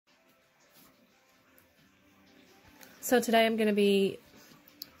So today I'm going to be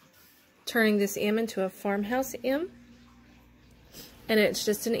turning this M into a Farmhouse M. And it's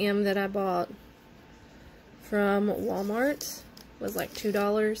just an M that I bought from Walmart. It was like $2.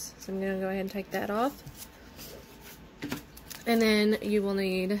 So I'm going to go ahead and take that off. And then you will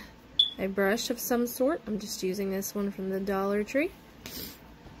need a brush of some sort. I'm just using this one from the Dollar Tree.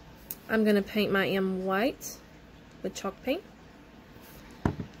 I'm going to paint my M white with chalk paint.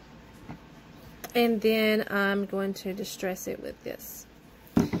 And then I'm going to distress it with this.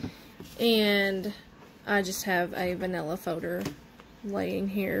 And I just have a vanilla folder laying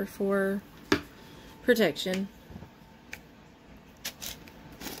here for protection.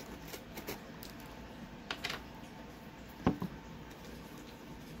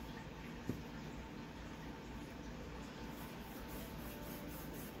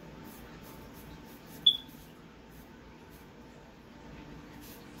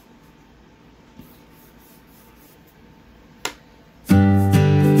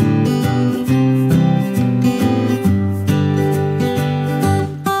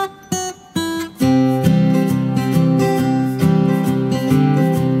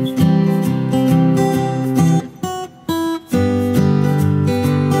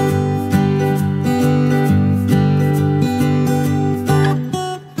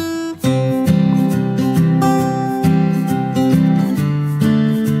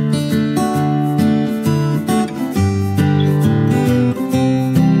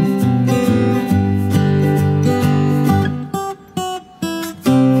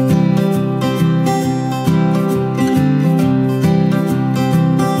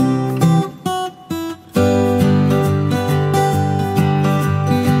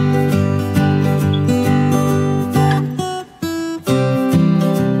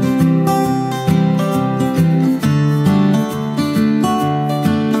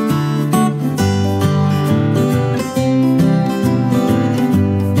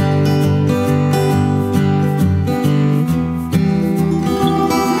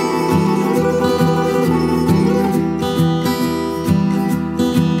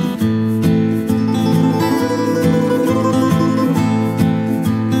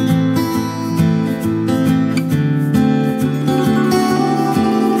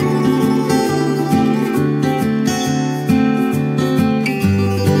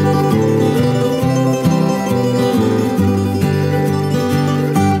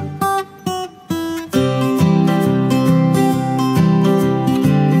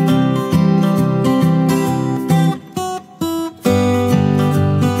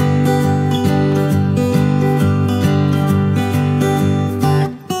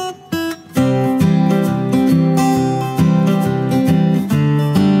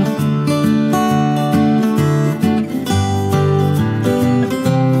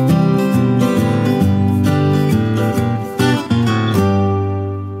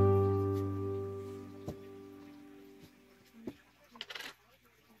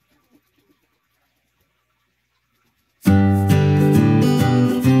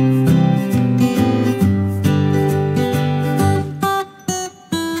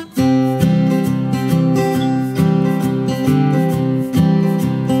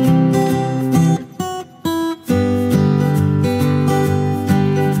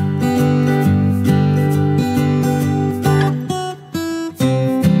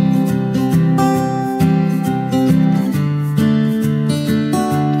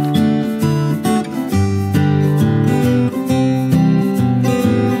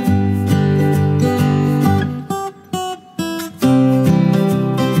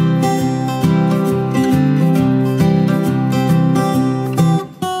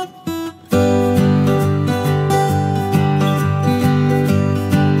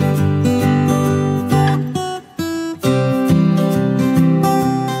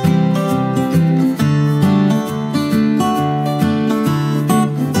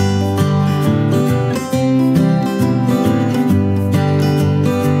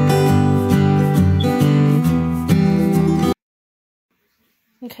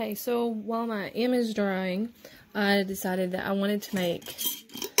 Okay, so while my M is drying, I decided that I wanted to make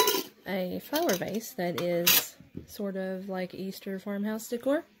a flower vase that is sort of like Easter farmhouse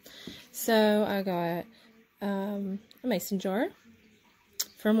decor. So I got a mason jar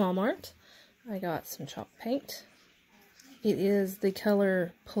from Walmart. I got some chalk paint. It is the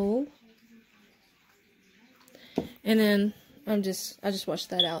color Pull. And then I just washed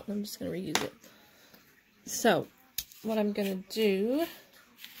that out and I'm just going to reuse it. So what I'm going to do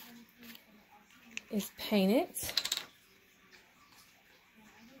is paint it.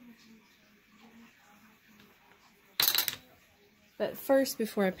 But first,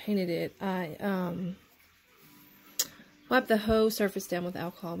 before I painted it, I wipe the whole surface down with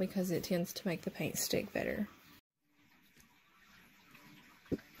alcohol because it tends to make the paint stick better.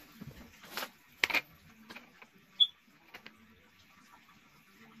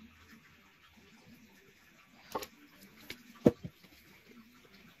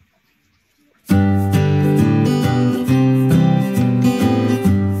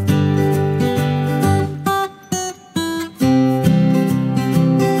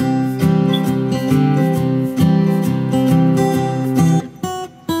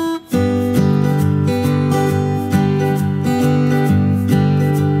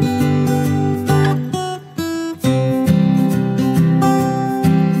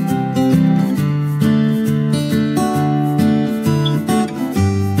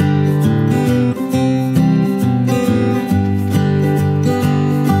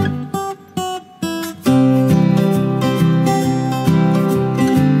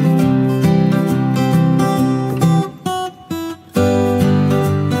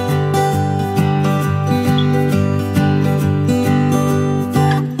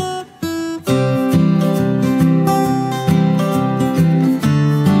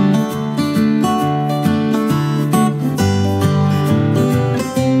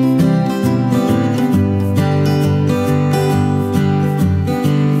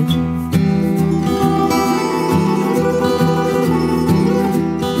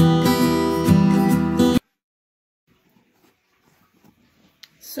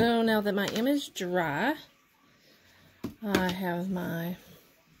 So now that my image is dry, I have my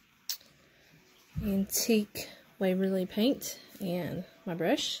antique Waverly paint and my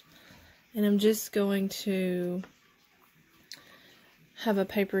brush, and I'm just going to have a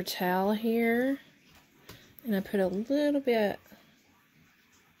paper towel here, and I put a little bit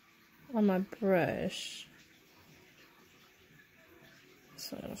on my brush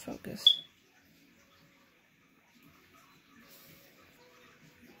so it'll focus.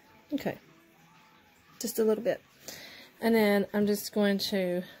 Okay, just a little bit. And then I'm just going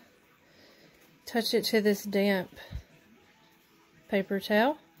to touch it to this damp paper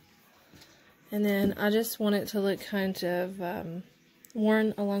towel. And then I just want it to look kind of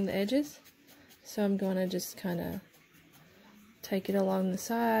worn along the edges. So I'm going to just kind of take it along the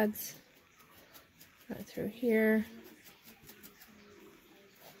sides, right through here.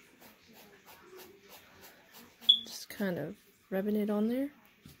 Just kind of rubbing it on there.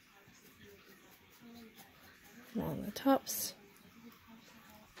 Along the tops.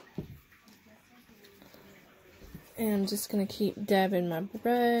 And I'm just going to keep dabbing my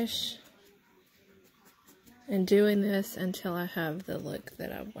brush and doing this until I have the look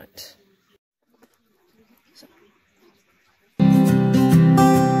that I want.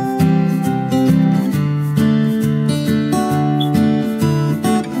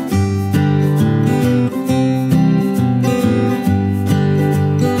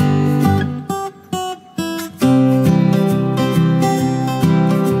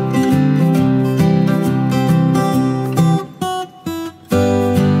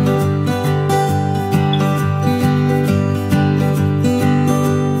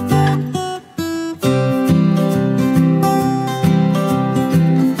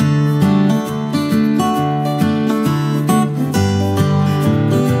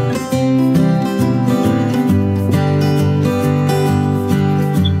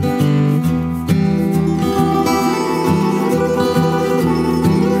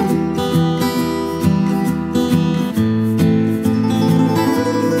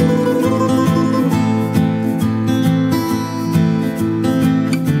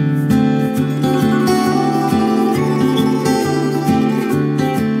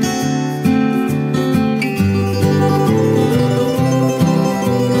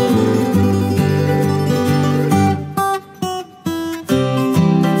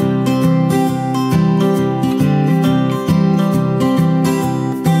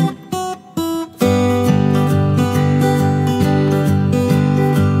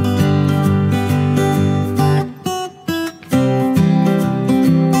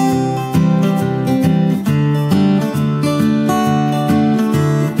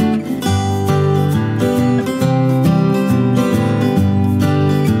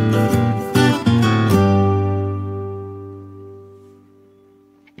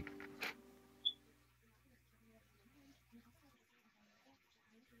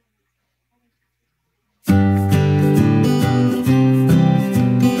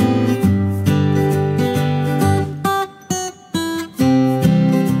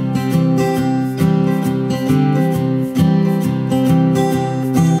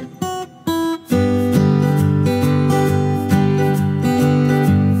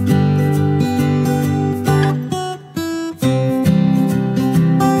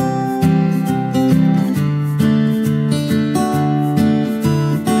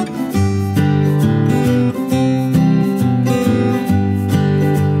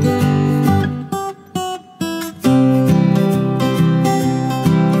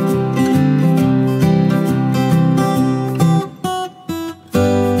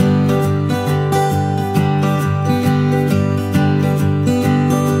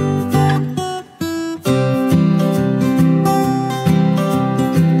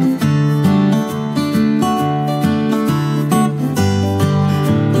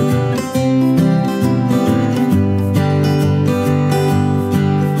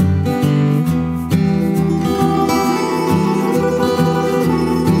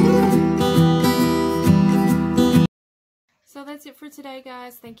 today,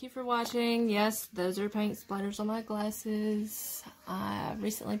 guys. Thank you for watching. Yes, those are paint splatters on my glasses. I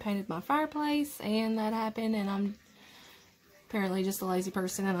recently painted my fireplace, and that happened, and I'm apparently just a lazy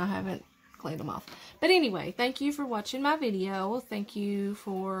person, and I haven't cleaned them off. But anyway, thank you for watching my video. Thank you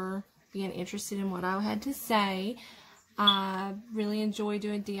for being interested in what I had to say. I really enjoy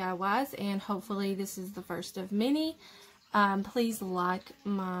doing DIYs, and hopefully this is the first of many. Please like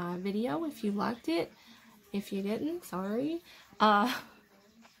my video if you liked it. If you didn't, sorry.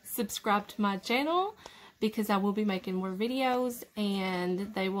 Subscribe to my channel because I will be making more videos,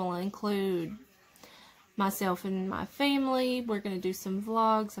 and they will include myself and my family. We're going to do some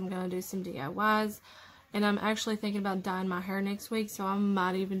vlogs. I'm going to do some DIYs, and I'm actually thinking about dyeing my hair next week, so I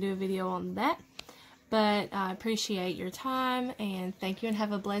might even do a video on that. But I appreciate your time, and thank you, and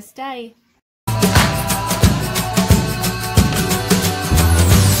have a blessed day.